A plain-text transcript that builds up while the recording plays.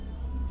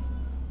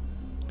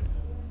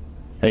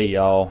Hey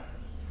y'all,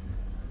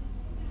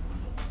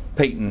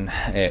 Peyton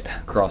at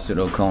CrossFit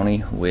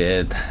Oconee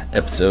with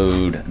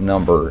episode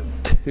number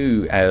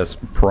 2 as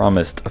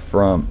promised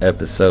from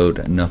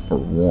episode number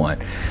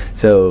 1.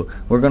 So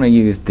we're going to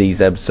use these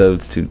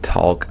episodes to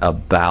talk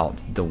about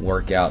the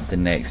workout the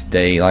next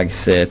day. Like I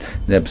said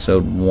in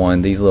episode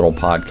 1, these little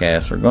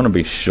podcasts are going to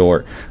be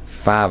short,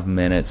 5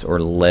 minutes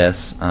or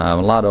less. A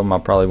lot of them I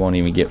probably won't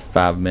even get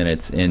 5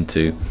 minutes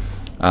into.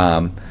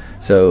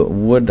 So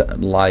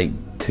would like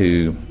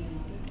to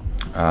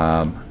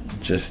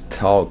just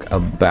talk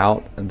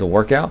about the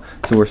workout.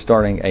 So we're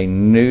starting a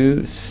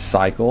new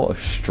cycle of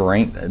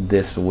strength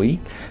this week.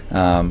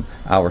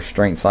 Our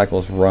strength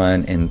cycles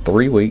run in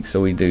 3 weeks,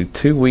 so we do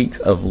 2 weeks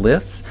of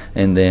lifts,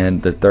 and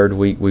then the third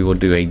week we will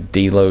do a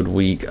deload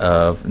week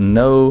of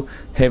no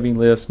heavy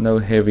lifts, no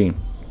heavy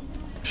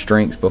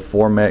strengths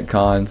before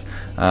Metcons.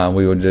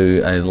 We will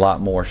do a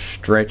lot more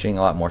stretching,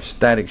 a lot more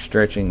static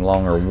stretching,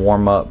 longer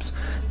warm-ups,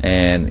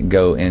 and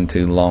go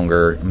into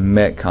longer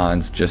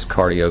Metcons, just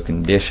cardio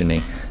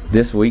conditioning.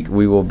 This week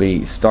we will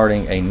be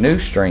starting a new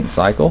strength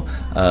cycle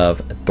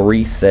of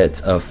 3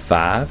 sets of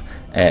 5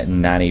 at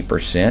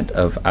 90%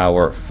 of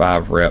our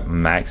 5 rep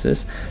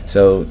maxes.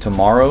 So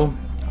tomorrow,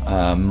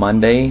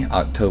 Monday,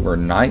 October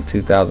 9th,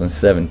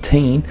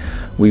 2017,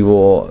 we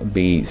will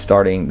be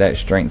starting that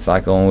strength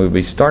cycle, and we'll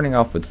be starting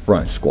off with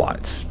front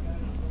squats.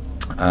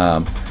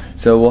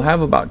 So we'll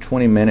have about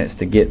 20 minutes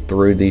to get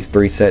through these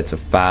 3 sets of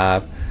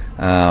 5.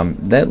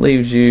 That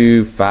leaves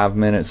you 5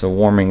 minutes of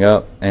warming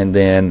up, and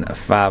then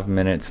 5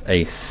 minutes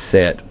a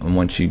set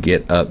once you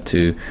get up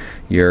to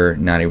your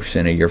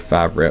 90% of your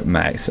 5 rep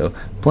max. So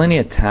plenty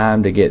of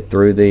time to get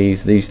through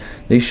these. These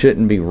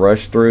shouldn't be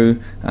rushed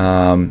through.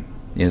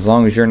 As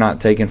long as you're not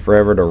taking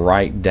forever to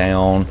write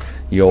down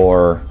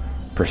your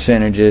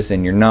percentages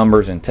and your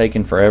numbers and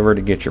taking forever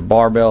to get your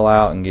barbell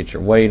out and get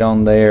your weight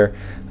on there.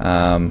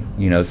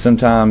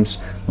 Sometimes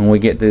when we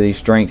get through these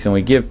strengths and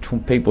we give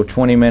people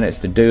 20 minutes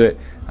to do it,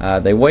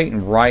 they wait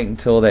and write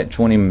until that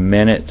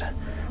 20-minute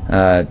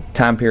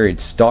time period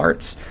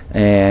starts,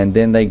 and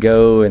then they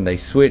go and they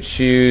switch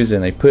shoes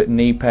and they put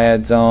knee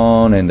pads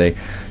on and they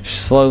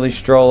slowly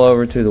stroll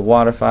over to the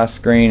Wi-Fi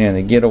screen and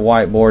they get a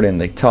whiteboard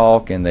and they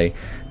talk and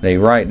they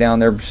write down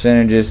their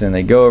percentages, and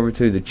they go over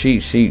to the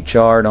cheat sheet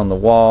chart on the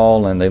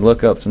wall and they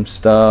look up some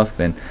stuff,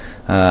 and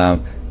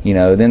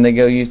then they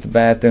go use the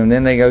bathroom,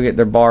 then they go get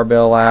their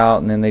barbell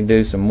out, and then they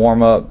do some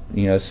warm-up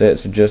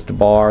sets of just a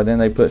bar, then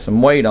they put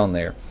some weight on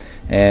there,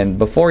 and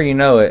before you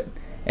know it,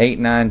 8,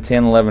 9,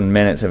 10, 11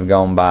 minutes have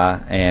gone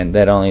by, and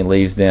that only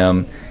leaves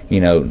them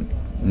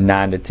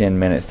 9 to 10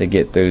 minutes to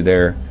get through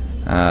their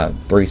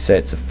 3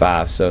 sets of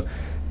 5. So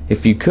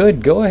if you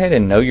could, go ahead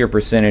and know your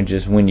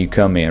percentages when you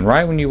come in.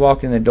 Right when you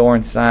walk in the door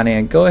and sign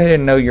in, go ahead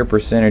and know your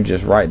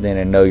percentages right then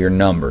and know your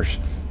numbers.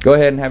 Go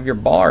ahead and have your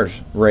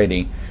bars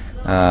ready.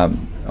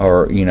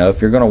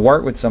 If you're going to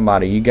work with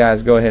somebody, you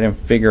guys go ahead and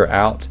figure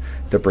out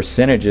the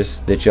percentages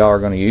that y'all are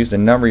going to use, the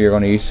number you're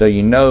going to use, so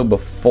you know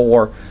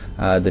before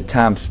the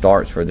time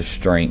starts for the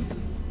strength.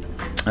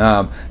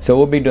 So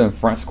we'll be doing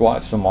front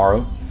squats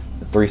tomorrow.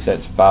 3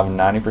 sets, 5 and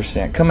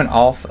 90%. Coming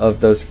off of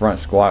those front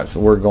squats,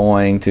 we're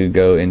going to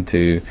go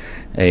into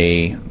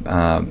a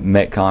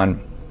Metcon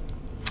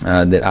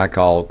that I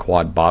call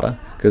quad bata,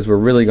 because we're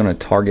really going to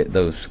target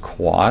those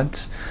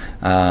quads.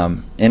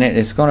 And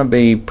it's going to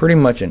be pretty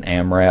much an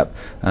AMRAP,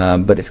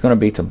 but it's going to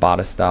be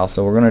Tabata style.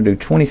 So we're going to do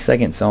 20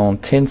 seconds on,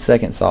 10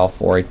 seconds off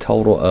for a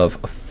total of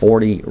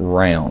 40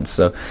 rounds.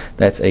 So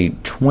that's a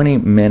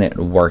 20-minute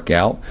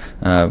workout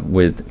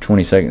with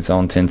 20 seconds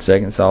on, 10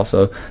 seconds off.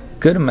 So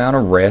good amount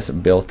of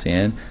rest built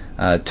in,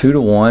 2 to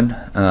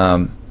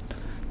 1,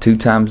 2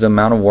 times the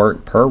amount of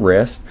work per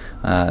rest.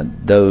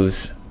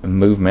 Those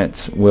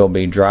movements will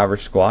be driver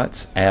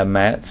squats, ab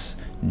mats,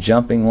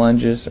 jumping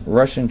lunges,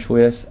 Russian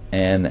twists,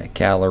 and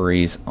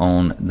calories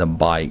on the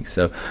bike.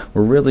 So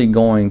we're really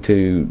going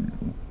to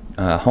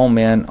home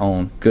in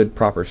on good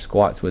proper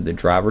squats with the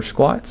driver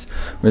squats.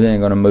 We're then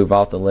going to move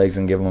off the legs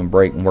and give them a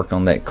break and work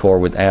on that core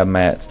with ab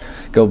mats.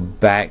 Go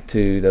back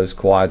to those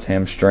quads,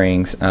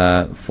 hamstrings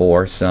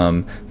for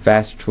some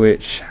fast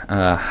twitch,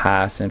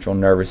 high central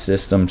nervous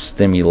system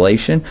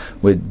stimulation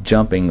with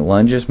jumping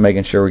lunges,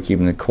 making sure we're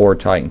keeping the core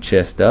tight and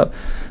chest up.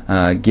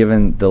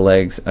 Giving the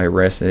legs a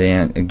rest,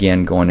 and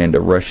again going into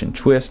Russian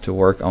twist to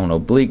work on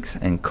obliques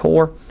and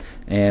core,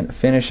 and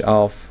finish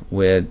off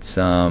with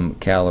some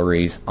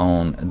calories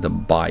on the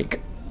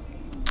bike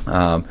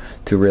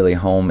to really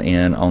home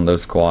in on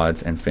those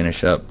quads and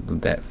finish up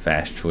with that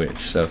fast twitch.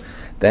 So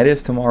that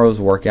is tomorrow's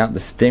workout. The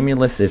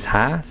stimulus is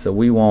high, so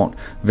we want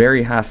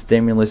very high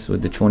stimulus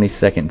with the 20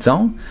 seconds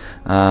on,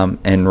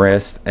 and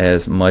rest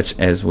as much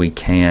as we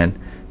can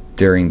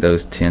during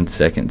those 10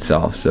 seconds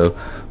off. So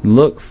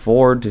look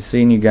forward to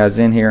seeing you guys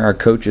in here. Our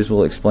coaches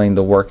will explain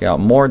the workout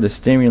more, the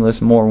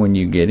stimulus more when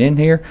you get in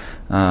here.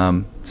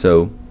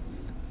 So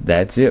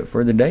that's it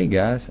for the day,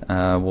 guys.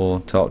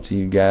 We'll talk to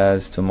you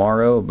guys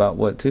tomorrow about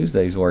what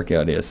Tuesday's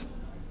workout is.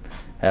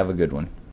 Have a good one.